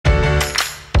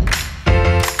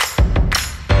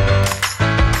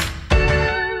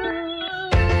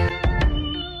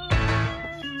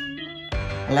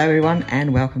Hello everyone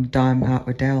and welcome to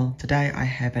DiamondDel. Today I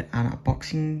have an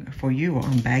unboxing for you, or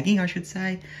unbagging I should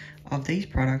say, of these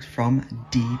products from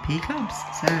DP Clubs.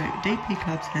 So DP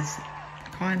Clubs has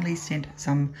kindly sent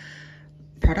some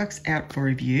products out for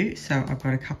review. So I've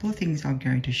got a couple of things I'm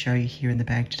going to show you here in the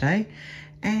bag today,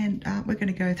 and we're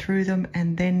going to go through them,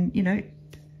 and then, you know,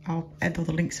 I'll add all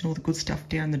the links and all the good stuff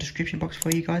down in the description box for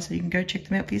you guys so you can go check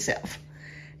them out for yourself.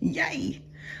 Yay!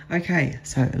 Okay,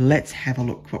 so let's have a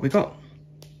look what we got.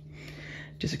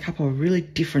 Just a couple of really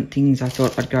different things I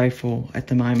thought I'd go for at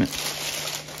the moment.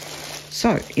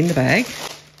 So, in the bag,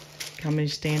 come in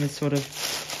standard sort of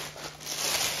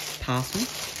parcel,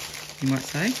 you might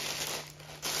say.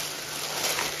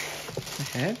 I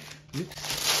have,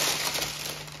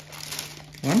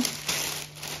 one,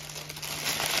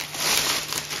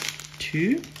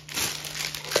 two,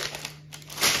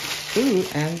 ooh,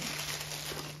 and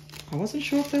I wasn't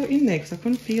sure if they were in there because I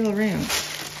couldn't feel around.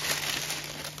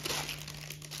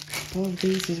 All of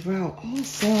these as well.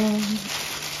 Awesome.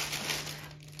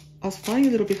 I was finding it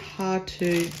a little bit hard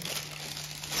to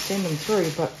send them through,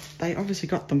 but they obviously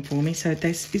got them for me, so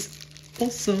this is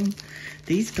awesome.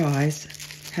 These guys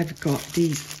have got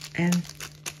these, and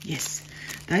yes,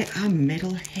 they are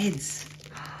metal heads.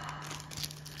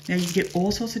 Now you get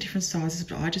all sorts of different sizes,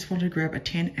 but I just wanted to grab a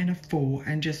 10 and a 4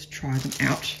 and just try them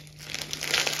out.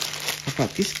 I've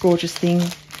got this gorgeous thing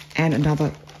and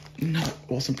another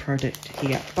awesome product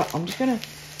here, but I'm just going to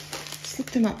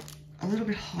slip them up a little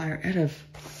bit higher out of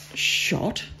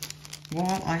shot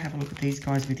while I have a look at these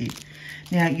guys with you.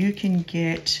 Now you can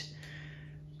get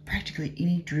practically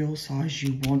any drill size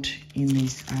you want in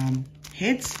these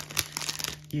heads.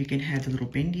 You can have the little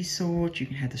bendy sort, you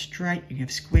can have the straight, you can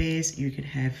have squares, you can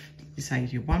have, say,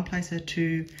 your 1 placer,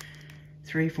 2,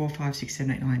 3, 4, 5, 6,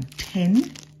 7, 8, 9,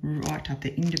 10, right up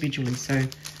there individually. So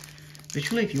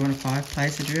literally, if you want a 5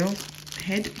 placer drill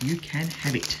head, you can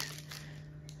have it.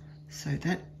 So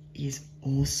that is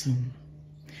awesome.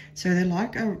 So they're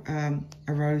like a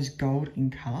rose gold in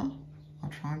colour. I'll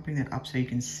try and bring that up so you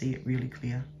can see it really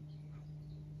clear.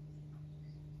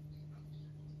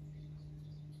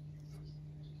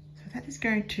 So that is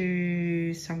going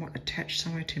to somewhat attach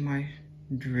somewhere to my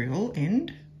drill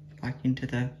end, like into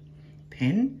the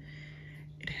pen.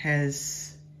 It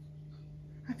has,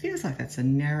 it feels like that's a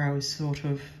narrow sort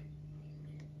of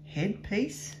head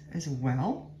piece as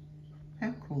well.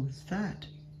 How cool is that?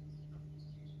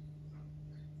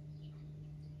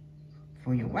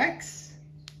 For your wax,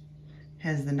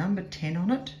 has the number 10 on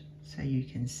it so you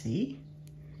can see.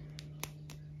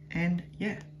 And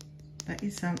yeah, that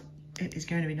is it is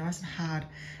going to be nice and hard,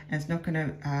 and it's not going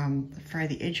to fray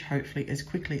the edge hopefully as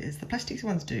quickly as the plastics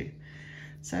ones do.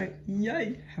 So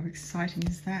yay, how exciting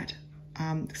is that?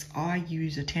 I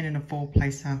use a 10 and a 4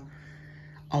 placer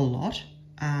a lot,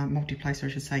 multi-placer I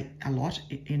should say, a lot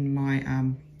in my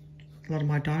a lot of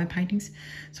my diamond paintings.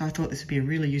 So I thought this would be a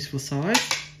really useful size.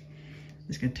 I'm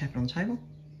just going to tap it on the table.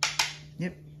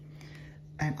 Yep.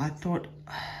 And I thought,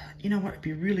 you know what, it'd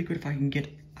be really good if I can get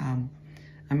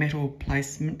a metal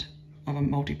placement of a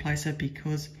multi-placer,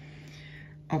 because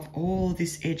of all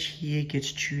this edge here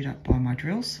gets chewed up by my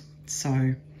drills.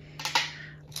 So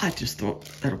I just thought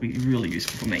that'll be really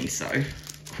useful for me, so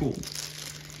cool.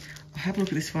 I'll have a look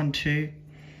at this one too.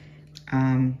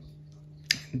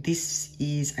 This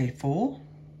is a 4.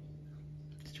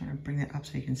 Just trying to bring that up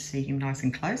so you can see him nice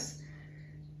and close.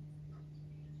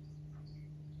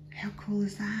 How cool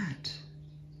is that?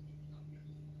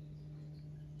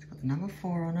 It's got the number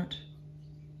 4 on it.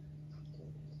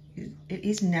 It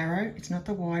is narrow, it's not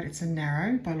the wide, it's a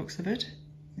narrow by looks of it.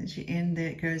 As you end there,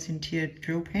 it goes into your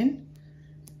drill pen.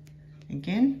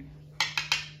 Again.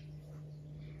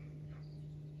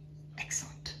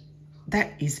 Excellent.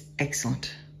 That is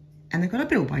excellent. And they've got a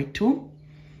bit of weight to them.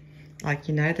 Like,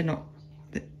 you know, they're not,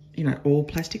 you know, all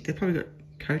plastic. They've probably got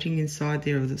coating inside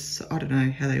there of this. I don't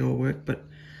know how they all work, but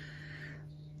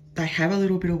they have a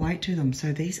little bit of weight to them.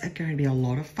 So these are going to be a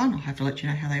lot of fun. I'll have to let you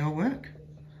know how they all work.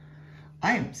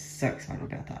 I am so excited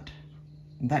about that.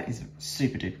 That is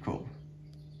super duper cool.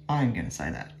 I'm going to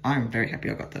say that. I'm very happy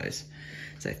I got those.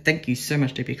 So thank you so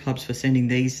much, DP Clubs, for sending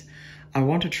these. I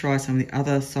want to try some of the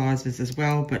other sizes as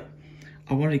well, but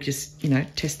I wanted to just, you know,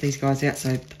 test these guys out.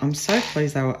 So I'm so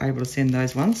pleased they were able to send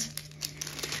those ones.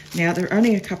 Now, they're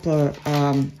only a couple of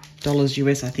dollars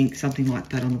US, I think, something like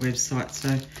that on the website.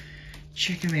 So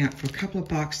check them out. For a couple of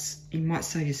bucks, you might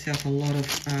save yourself a lot of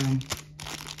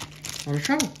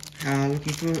trouble.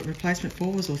 Looking for replacement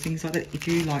fours or things like that. If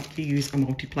you like to use a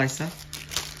multi-placer,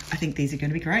 I think these are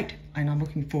going to be great, and I'm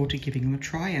looking forward to giving them a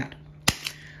try out.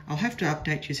 I'll have to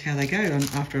update you how they go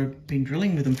after I've been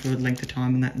drilling with them for a length of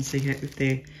time and that, and see if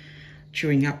they're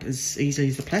chewing up as easily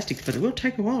as the plastics, but it will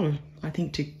take a while, I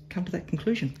think, to come to that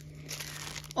conclusion.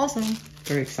 Awesome,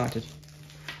 very excited.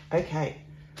 Okay,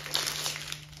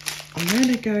 I'm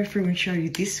going to go through and show you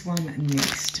this one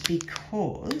next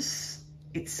because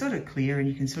it's sort of clear and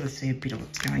you can sort of see a bit of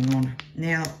what's going on.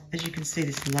 Now, as you can see,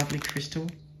 this lovely crystal,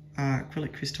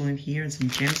 acrylic crystal in here and some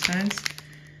gemstones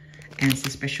and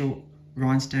some special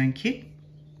rhinestone kit.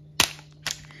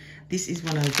 This is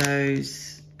one of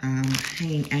those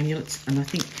hanging amulets, and I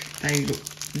think they look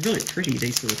really pretty,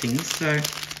 these sort of things. So,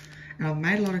 and I've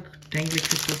made a lot of dangly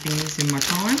crystal things in my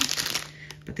time,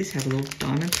 but this has a little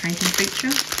diamond painting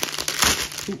feature.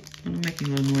 Ooh, I'm making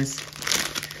a little noise.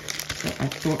 So I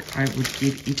thought I would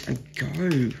give it a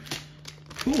go.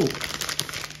 Cool.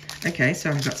 Okay, so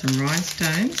I've got some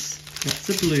rhinestones, lots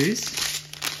of blues.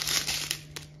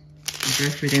 I'll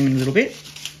go through them in a little bit.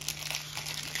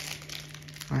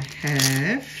 I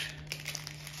have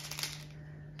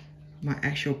my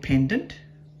actual pendant,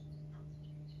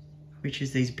 which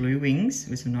is these blue wings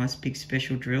with some nice big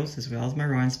special drills, as well as my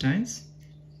rhinestones.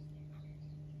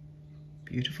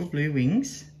 Beautiful blue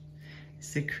wings.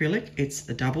 It's the acrylic, it's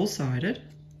the double-sided.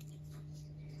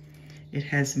 It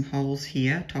has some holes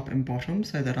here, top and bottom,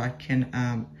 so that I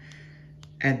can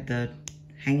add the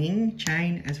hanging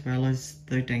chain as well as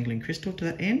the dangling crystal to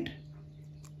that end.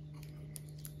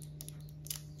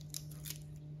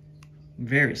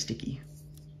 Very sticky.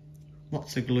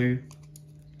 Lots of glue.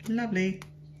 Lovely.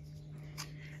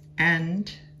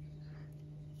 And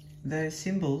those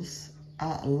symbols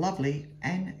are lovely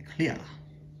and clear.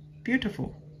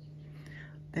 Beautiful.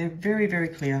 They're very, very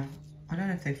clear. I don't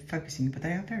know if they're focusing, but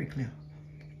they are very clear.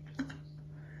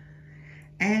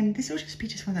 And this will just be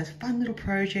just one of those fun little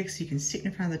projects. You can sit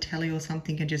in front of the telly or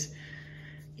something and just,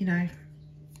 you know,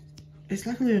 it's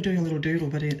like doing a little doodle,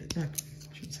 but it, no, I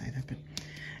shouldn't say that, but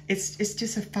it's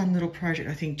just a fun little project,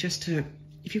 I think, just to,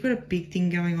 if you've got a big thing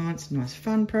going on, it's a nice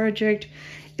fun project.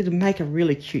 It'll make a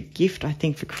really cute gift, I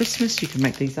think, for Christmas. You can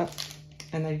make these up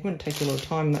and they wouldn't take a lot of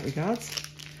time in that regards.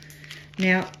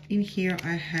 Now, in here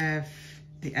I have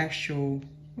the actual,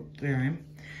 there I am,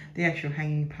 the actual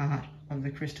hanging part of the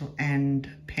crystal and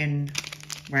pen,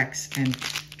 wax and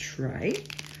tray.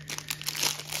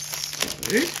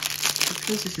 So,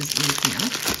 because this is in here,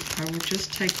 I will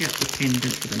just take out the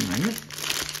pendant for the moment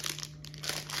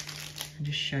and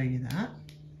just show you that.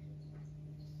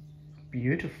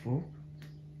 Beautiful.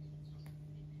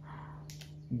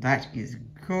 That is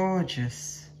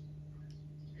gorgeous.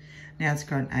 Now it's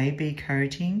got an AB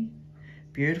coating,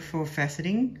 beautiful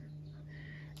faceting,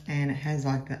 and it has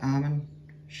like the almond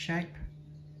shape.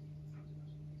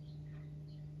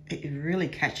 It is really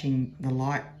catching the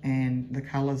light and the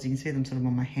colours. You can see them sort of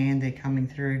on my hand, they're coming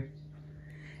through.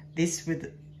 This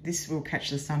will catch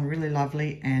the sun really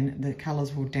lovely, and the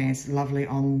colours will dance lovely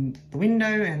on the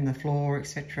window and the floor,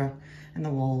 etc., and the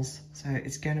walls. So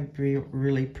it's going to be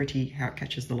really pretty how it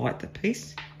catches the light, that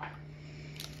piece.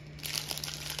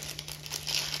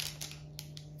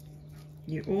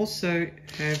 You also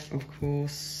have, of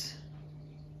course,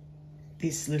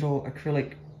 this little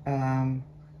acrylic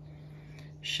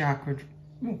chakra,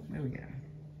 oh, there we go.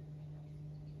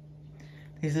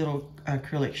 These little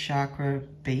acrylic chakra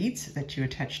beads that you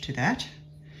attach to that.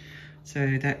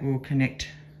 So that will connect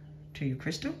to your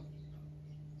crystal.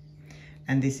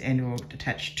 And this end will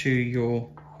attach to your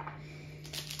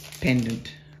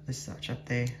pendant as such up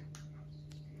there.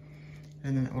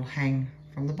 And then it will hang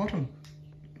from the bottom.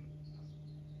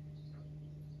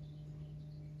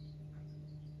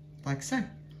 Like so.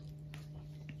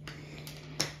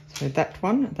 So that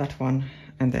one,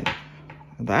 and then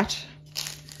that.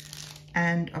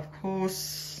 And of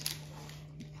course,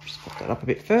 just put that up a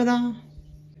bit further.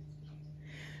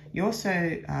 You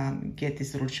also get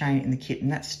this little chain in the kit,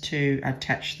 and that's to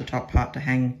attach the top part to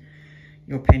hang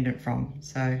your pendant from.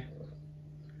 So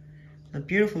a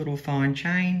beautiful little fine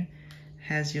chain,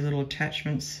 has your little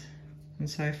attachments and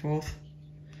so forth.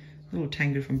 A little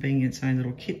tangled from being in its own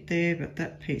little kit there, but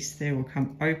that piece there will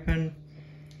come open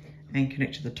and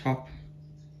connect to the top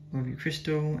of your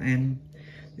crystal, and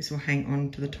this will hang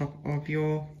on to the top of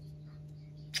your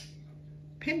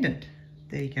pendant.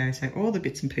 There you go. So all the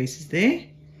bits and pieces there.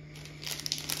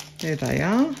 There they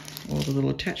are, all the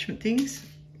little attachment things.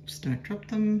 Just don't drop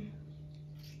them.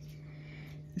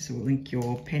 This will link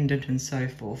your pendant and so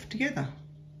forth together.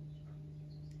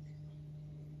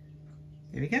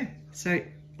 There we go. So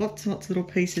lots and lots of little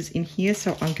pieces in here.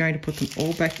 So I'm going to put them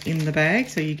all back in the bag.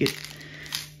 So you get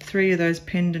 3 of those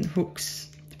pendant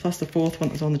hooks, plus the 4th one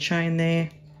that was on the chain there.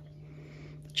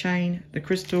 The chain, the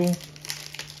crystal,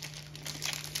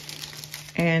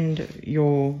 and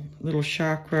your little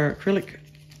chakra acrylic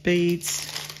beads,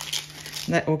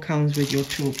 And that all comes with your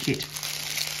toolkit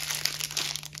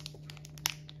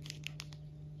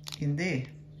in there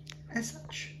as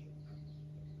such.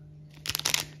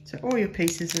 So all your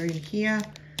pieces are in here.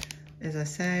 As I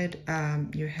said,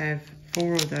 you have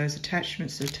 4 of those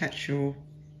attachments to attach your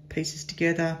pieces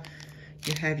together.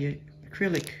 You have your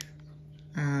acrylic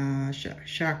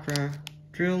chakra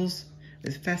drills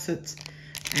with facets,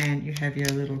 and you have your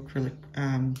little acrylic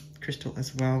crystal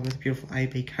as well with a beautiful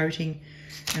AB coating,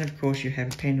 and of course you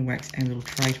have a pen and wax and a little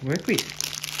tray to work with.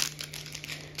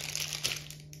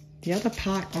 The other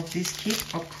part of this kit,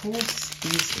 of course,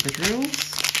 is the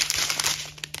drills,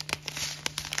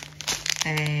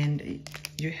 and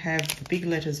you have the big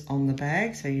letters on the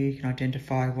bag so you can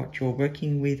identify what you're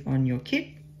working with on your kit.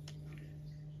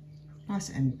 Nice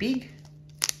and big.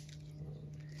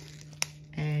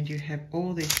 And you have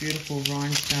all these beautiful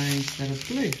rhinestones that are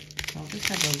blue. So I'll just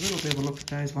have a little bit of a look at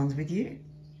those ones with you.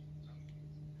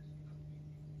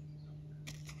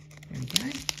 There we go.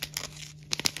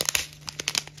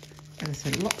 As I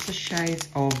said, lots of shades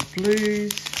of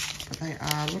blues, but they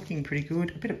are looking pretty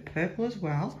good. A bit of purple as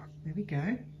well. There we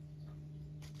go.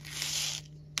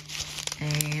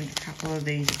 And a couple of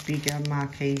these bigger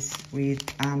marquees with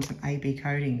some AB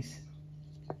coatings.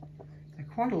 So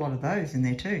quite a lot of those in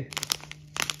there too.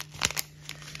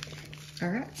 All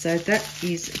right, so that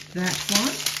is that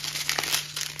one.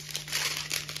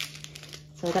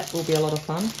 So that will be a lot of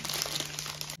fun.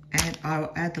 And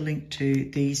I'll add the link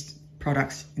to these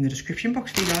products in the description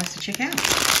box for you guys to check out,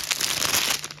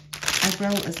 as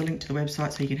well as the link to the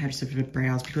website so you can have just a bit of a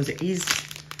browse, because there is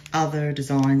other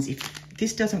designs. If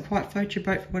this doesn't quite float your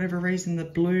boat for whatever reason, the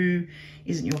blue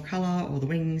isn't your color or the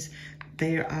wings,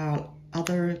 there are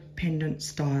other pendant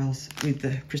styles with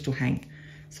the crystal hang.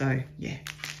 So yeah,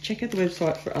 check out the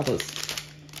website for others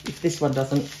if this one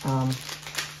doesn't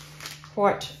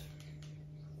quite,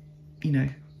 you know,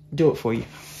 do it for you,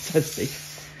 so to speak.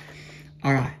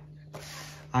 All right,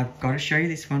 I've got to show you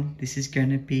this one. This is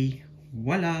going to be,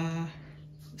 voila.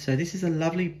 So this is a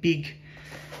lovely big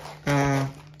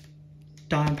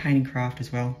diamond painting craft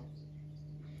as well.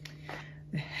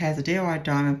 It has a DIY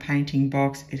diamond painting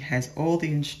box. It has all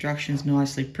the instructions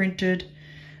nicely printed,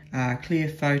 clear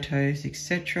photos,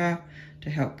 etc., to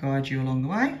help guide you along the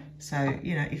way. So,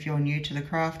 you know, if you're new to the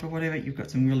craft or whatever, you've got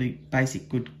some really basic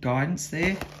good guidance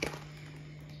there.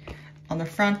 On the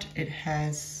front, it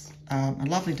has a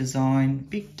lovely design,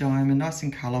 big diamond, nice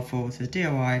and colourful. It says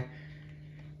DIY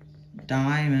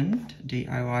diamond,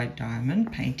 DIY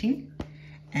diamond painting.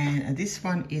 And this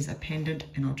one is a pendant,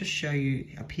 and I'll just show you,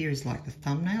 up here is like the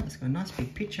thumbnail. It's got a nice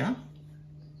big picture.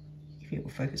 If it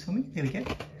will focus for me, there we go.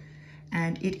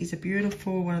 And it is a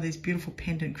beautiful, one of these beautiful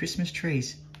pendant Christmas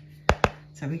trees.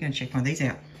 So we're going to check one of these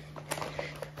out.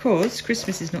 Of course,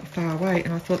 Christmas is not far away,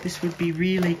 and I thought this would be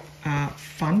really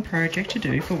fun project to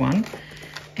do for one.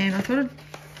 And I thought,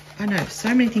 I know so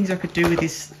many things I could do with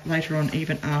this later on,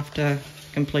 even after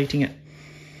completing it.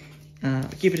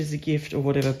 Give it as a gift or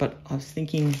whatever, but I was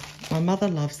thinking my mother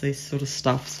loves this sort of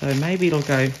stuff, so maybe it'll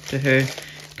go to her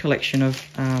collection of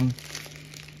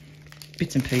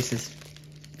bits and pieces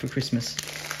for Christmas.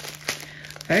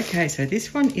 Okay, so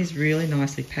this one is really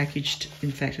nicely packaged.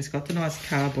 In fact, it's got the nice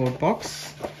cardboard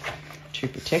box to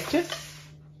protect it.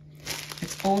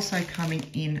 It's also coming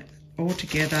in all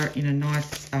together in a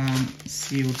nice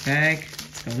sealed bag.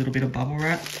 It's got a little bit of bubble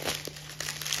wrap,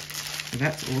 so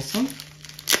that's awesome.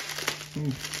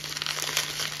 Ooh.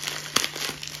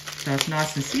 So it's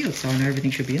nice and sealed, so I know everything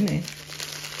should be in there.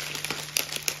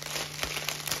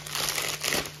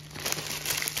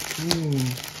 Ooh.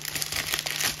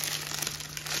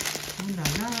 Ooh la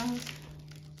la.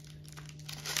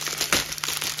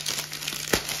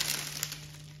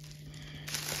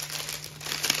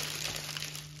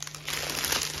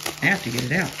 I have to get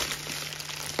it out.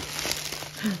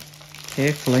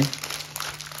 Carefully.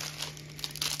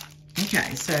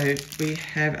 Okay, so we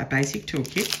have a basic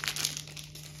toolkit.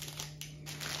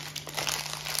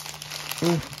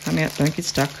 Oh, come out, don't get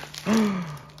stuck. Oh,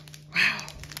 wow.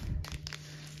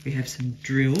 We have some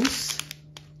drills.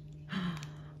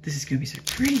 This is going to be so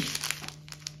pretty.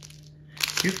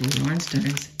 Beautiful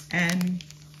rhinestones and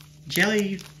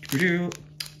jelly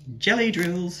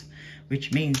drills,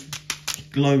 which means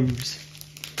it glows.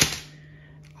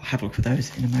 I'll have a look for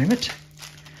those in a moment.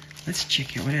 Let's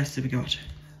check out what else have we got.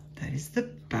 That is the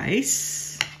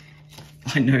base.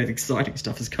 I know the exciting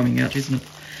stuff is coming out, isn't it?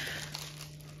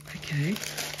 Okay.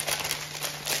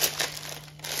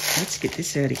 Let's get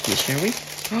this out of here, shall we?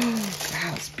 Oh,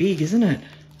 wow, it's big, isn't it?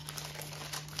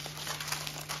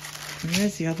 And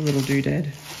where's the other little doodad?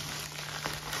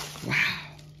 Wow.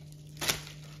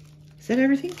 Is that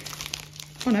everything?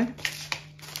 Oh, no.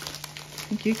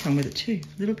 think you come with it too.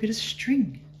 A little bit of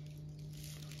string.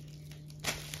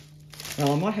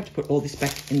 Well, I might have to put all this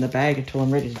back in the bag until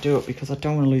I'm ready to do it because I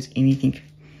don't want to lose anything.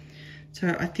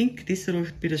 So I think this little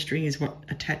bit of string is what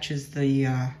attaches the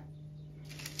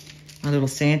my little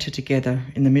Santa together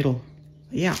in the middle.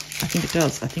 Yeah, I think it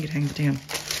does. I think it hangs down.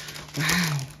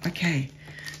 Wow, okay.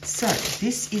 So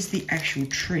this is the actual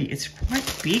tree. It's quite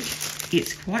big.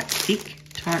 It's quite thick,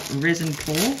 type resin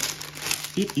pour.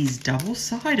 It is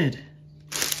double-sided.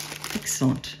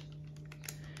 Excellent.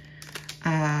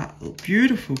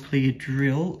 Beautiful clear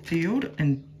drill field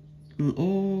and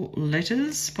all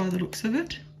letters by the looks of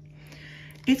it.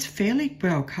 It's fairly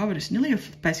well covered. It's nearly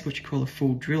basically what you call a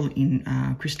full drill in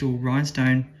crystal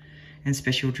rhinestone and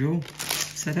special drill.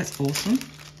 So that's awesome.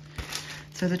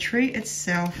 So the tree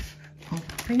itself, I'll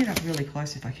bring it up really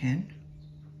close if I can.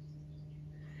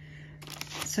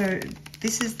 So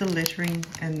this is the lettering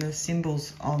and the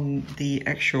symbols on the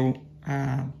actual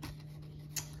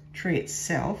tree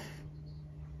itself.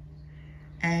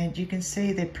 And you can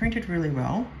see they're printed really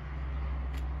well.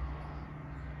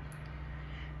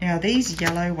 Now these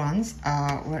yellow ones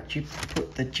are what you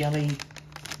put the jelly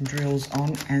drills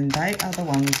on, and they are the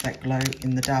ones that glow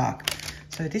in the dark.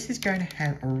 So this is going to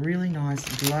have a really nice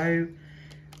glow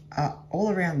all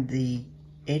around the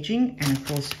edging, and of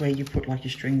course where you put like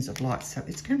your strings of light. So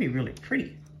it's going to be really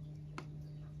pretty.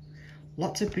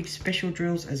 Lots of big special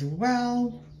drills as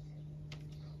well.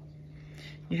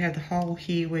 You have the hole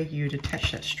here where you'd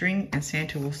attach that string, and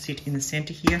Santa will sit in the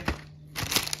center here.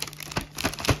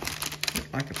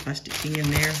 Like a plastic thing in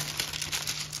there.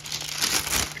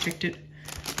 Protect it.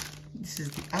 This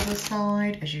is the other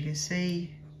side. As you can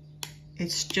see,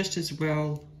 it's just as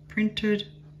well printed.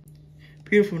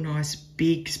 Beautiful, nice,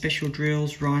 big special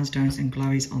drills, rhinestones and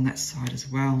glowies on that side as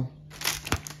well.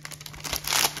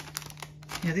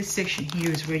 Now this section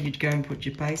here is where you'd go and put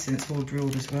your base, and it's all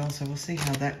drilled as well. So we'll see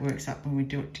how that works up when we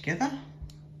do it together.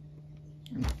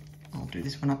 I'll do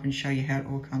this one up and show you how it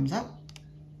all comes up.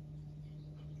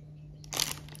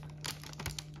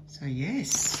 So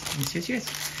yes.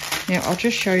 Now I'll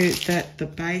just show you that the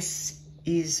base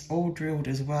is all drilled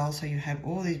as well. So you have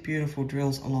all these beautiful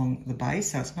drills along the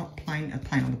base. So it's not plain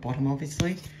on the bottom,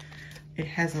 obviously. It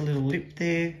has a little lip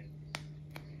there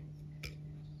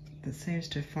that seems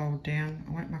to fold down.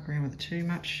 I won't muck around with it too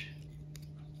much.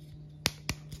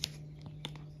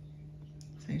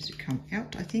 Seems to come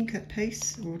out, I think that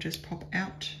piece will just pop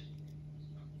out.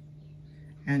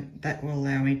 And that will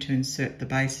allow me to insert the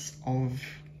base of,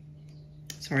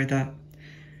 sorry, the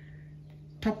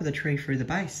top of the tree through the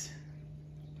base.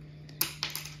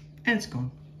 And it's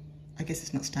gone. I guess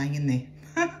it's not staying in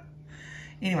there.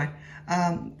 Anyway,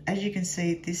 as you can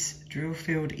see, this drill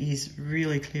field is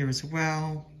really clear as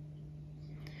well.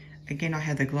 Again, I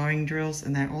have the glowing drills,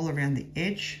 and they're all around the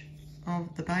edge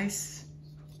of the base.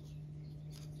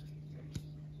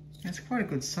 That's quite a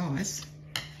good size.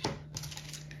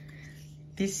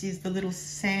 This is the little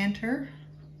Santa.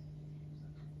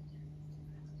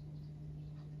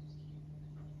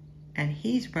 And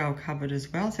he's well covered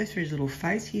as well. So through his little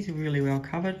face, he's really well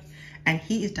covered. And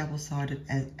he is double-sided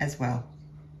as well.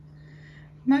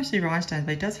 Mostly rhinestones,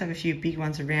 but he does have a few big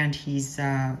ones around his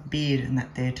beard and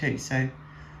that there too. So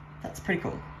that's pretty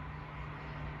cool.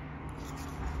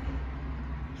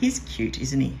 He's cute,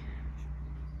 isn't he?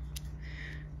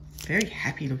 Very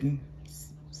happy looking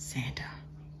Santa.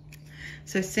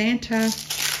 So Santa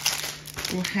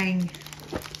will hang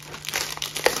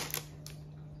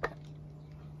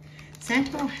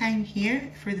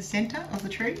here through the center of the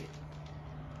tree.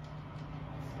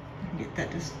 Get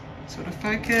that to sort of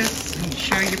focus and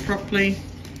show you properly.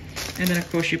 And then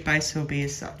of course your base will be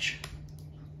as such.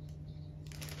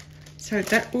 So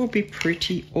that will be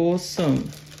pretty awesome.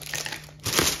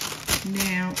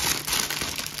 Now,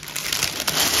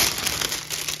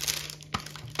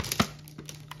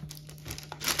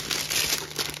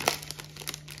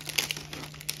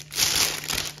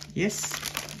 yes,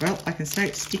 well, I can say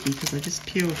it's sticky because I just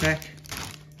peeled back.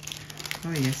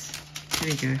 Oh yes,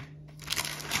 there we go.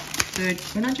 So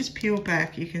when I just peel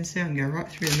back, you can see I can go right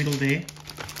through the middle there.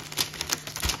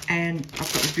 And I've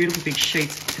got these beautiful big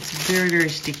sheets. It's very, very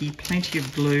sticky, plenty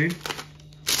of glue.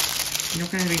 You're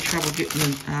not going to have any trouble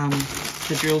getting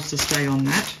the drills to stay on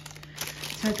that.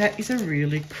 So that is a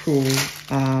really cool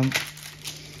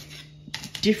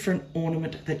different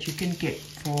ornament that you can get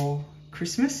for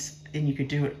Christmas. And you could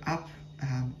do it up,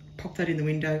 pop that in the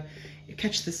window, you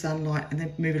catch the sunlight and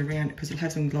then move it around because it'll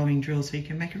have some glowing drills, so you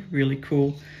can make a really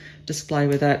cool display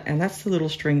with that. And that's the little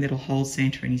string that'll hold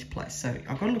Santa in his place. So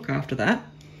I've got to look after that.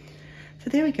 So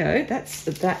there we go, that's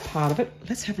that part of it.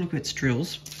 Let's have a look at its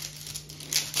drills.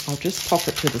 I'll just pop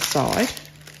it to the side.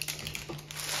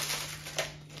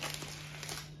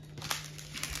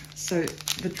 So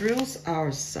the drills are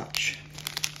as such.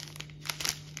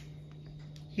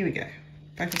 Here we go,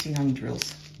 focusing on the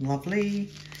drills. Lovely.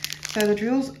 So the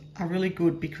drills are really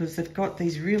good because they've got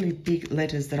these really big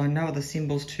letters that I know are the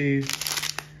symbols to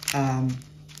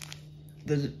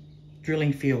the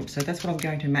drilling field. So that's what I'm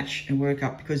going to match and work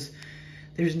up, because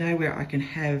there is nowhere I can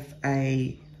have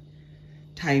a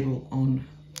table on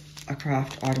a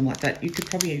craft item like that. You could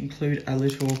probably include a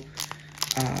little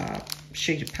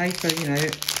sheet of paper, you know,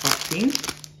 type thing,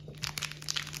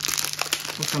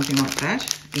 or something like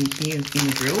that in here in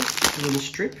the drills. A little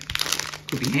strip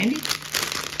could be handy.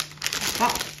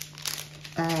 But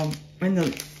when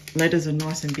the letters are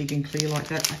nice and big and clear like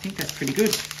that, I think that's pretty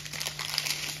good.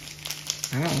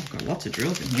 Oh, I've got lots of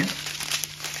drills in here.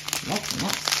 Lots and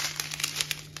lots.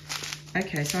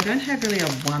 Okay, so I don't have really a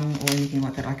one or anything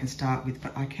like that I can start with,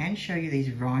 but I can show you these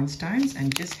rhinestones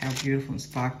and just how beautiful and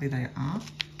sparkly they are.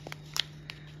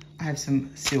 I have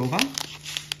some silver,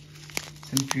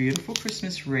 some beautiful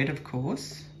Christmas red, of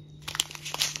course.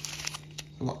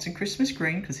 Lots in Christmas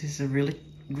green, because this is a really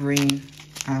green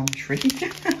tree,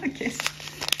 I guess.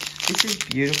 This is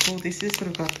beautiful. This has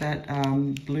sort of got that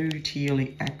blue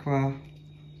tealy aqua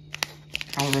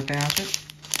colour about it.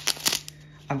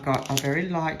 I've got a very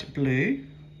light blue,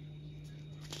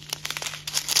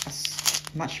 a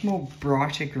much more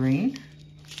brighter green,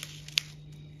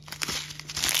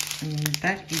 and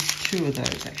that is two of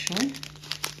those actually,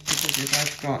 because they've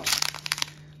both got,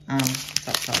 it's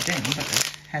upside down, but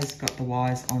it has got the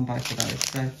wires on both of those.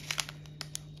 So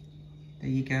there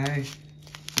you go,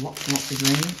 lots and lots of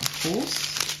green, of course.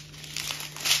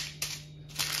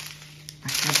 I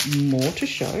have more to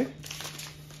show.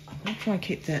 I'm going to try and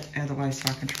keep that out of the way so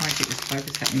I can try and get this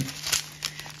focus happening.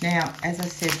 Now, as I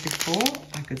said before,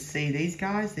 I could see these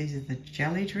guys. These are the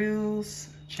jelly drills.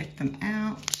 Check them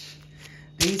out.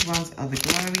 These ones are the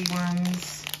glowy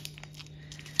ones.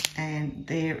 And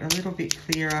they're a little bit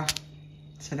clearer,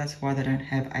 so that's why they don't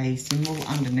have a symbol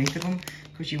underneath of them,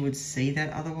 because you would see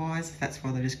that otherwise. That's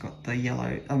why they just got the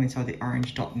yellow, the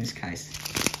orange dot in this case.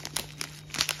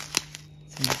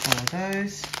 So you follow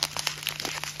those.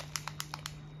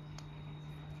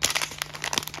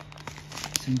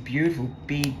 Some beautiful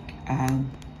big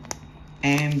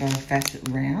amber facet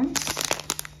rounds,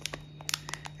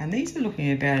 and these are looking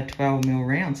at about a 12mm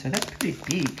round, so that's pretty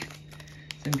big.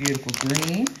 Some beautiful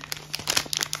green,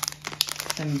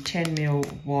 some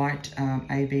 10mm white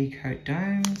AB coat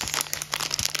domes,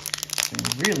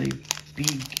 some really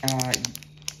big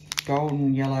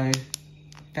golden yellow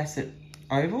facet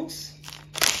ovals,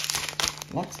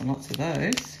 lots and lots of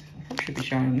those. I probably should be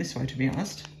showing them this way, to be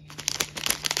honest.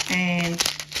 And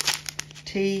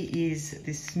T is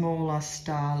this smaller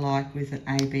star-like with an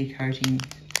AB coating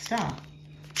star,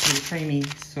 with a creamy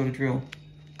sort of drill.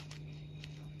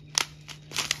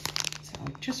 So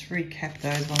I'll just recap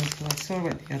those ones because I sort of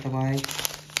went the other way.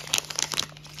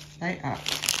 They are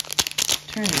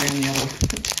turned around the other,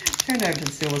 turned over to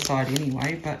the silver side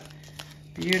anyway, but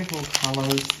beautiful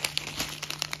colours.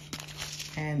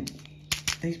 And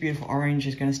these beautiful orange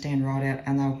is going to stand right out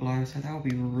and they'll glow, so they'll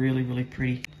be really, really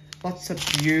pretty. Lots of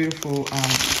beautiful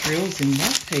drills in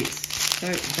that piece. So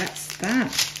that's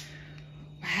that.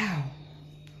 Wow.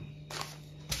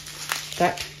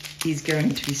 That is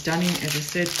going to be stunning. As I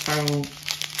said, I will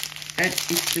add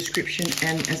its description.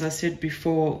 And as I said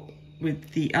before,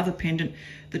 with the other pendant,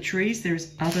 the trees,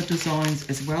 there's other designs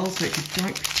as well. So if you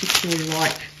don't particularly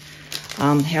like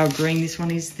how green this one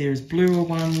is, there's bluer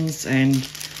ones and,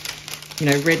 you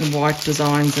know, red and white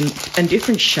designs and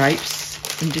different shapes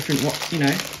and different, you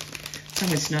know, some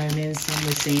with snowmen, some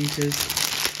with Santas.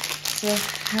 So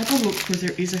have a look, because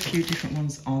there is a few different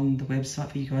ones on the website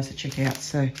for you guys to check out.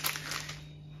 So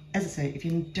as I say, if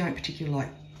you don't particularly like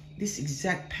this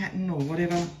exact pattern or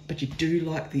whatever, but you do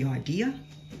like the idea,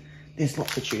 there's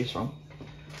lots to choose from.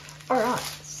 All right,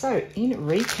 so in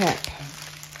recap,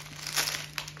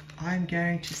 I'm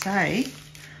going to say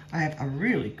I have a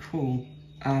really cool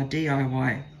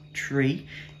DIY tree,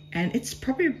 and it's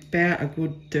probably about a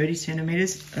good 30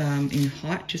 centimeters in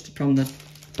height, just from the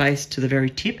base to the very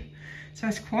tip. So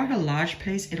it's quite a large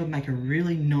piece. It'll make a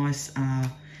really nice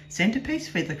centerpiece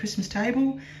for the Christmas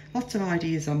table. Lots of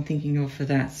ideas I'm thinking of for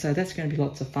that. So that's going to be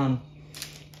lots of fun.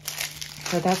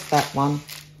 So that's that one.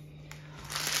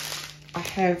 I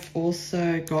have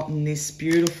also gotten this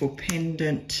beautiful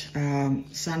pendant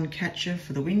sun catcher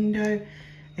for the window.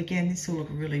 Again, this will look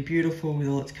really beautiful with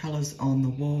all its colours on the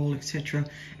wall, etc.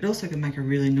 It also can make a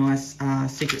really nice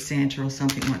Secret Santa or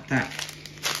something like that.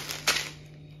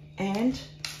 And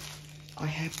I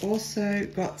have also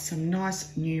got some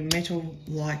nice new metal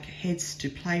like heads to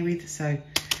play with, so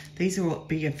these will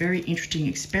be a very interesting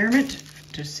experiment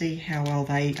to see how well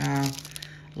they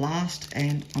last,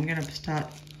 and I'm going to start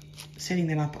setting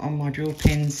them up on my drill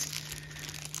pens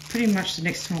pretty much the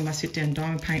next time I sit down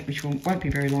diamond paint, which won't be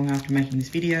very long after making this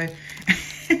video.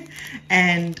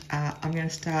 And I'm going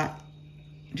to start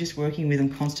just working with them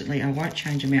constantly. I won't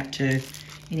change them out to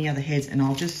any other heads, and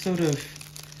I'll just sort of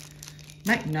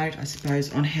make note, I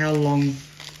suppose, on how long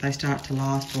they start to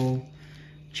last or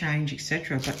change,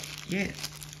 etc. But yeah,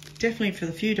 definitely for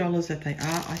the few dollars that they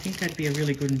are, I think that'd be a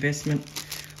really good investment.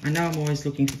 I know I'm always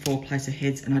looking for 4-placer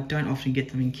heads, and I don't often get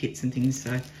them in kits and things,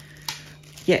 so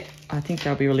yeah, I think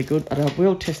they'll be really good. But I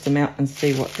will test them out and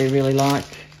see what they're really like,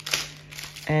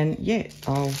 and yeah,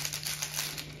 I'll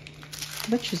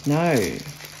let you know.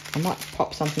 I might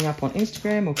pop something up on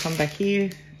Instagram or come back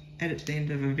here, add it to the end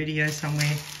of a video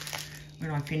somewhere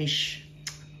when I finish.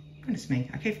 Goodness me,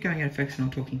 I keep going out of focus when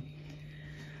I'm talking.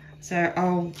 So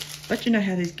I'll let you know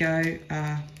how these go.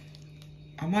 I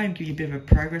might even give you a bit of a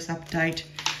progress update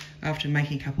after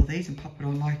making a couple of these and pop it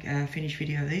on like a finished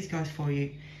video of these guys for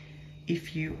you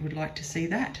if you would like to see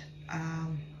that.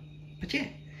 But yeah,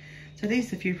 so these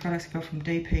are the few products I got from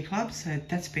DP Club, so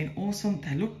that's been awesome.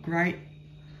 They look great,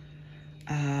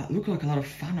 look like a lot of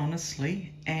fun,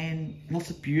 honestly, and lots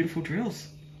of beautiful drills.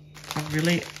 I'm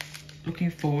really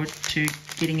looking forward to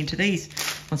getting into these.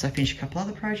 Once I finish a couple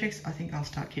other projects, I think I'll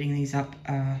start getting these up.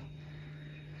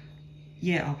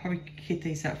 Yeah, I'll probably get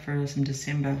these up for some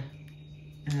December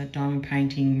diamond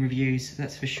painting reviews,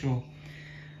 that's for sure.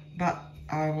 But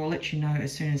I will let you know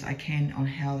as soon as I can on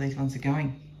how these ones are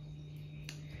going.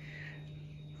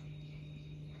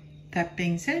 That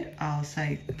being said, I'll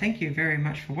say thank you very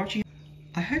much for watching.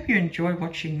 I hope you enjoyed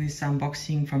watching this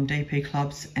unboxing from DP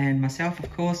Clubs and myself,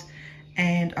 of course,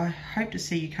 and I hope to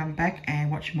see you come back and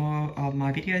watch more of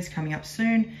my videos coming up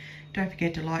soon. Don't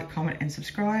forget to like, comment and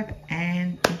subscribe,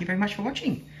 and thank you very much for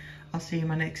watching. I'll see you in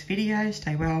my next video.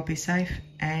 Stay well, be safe,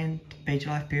 and be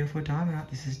your life beautiful, diamond art.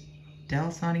 This is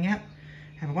Del signing out.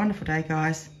 Have a wonderful day,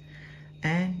 guys,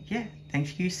 and yeah,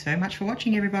 thank you so much for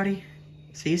watching, everybody.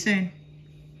 See you soon.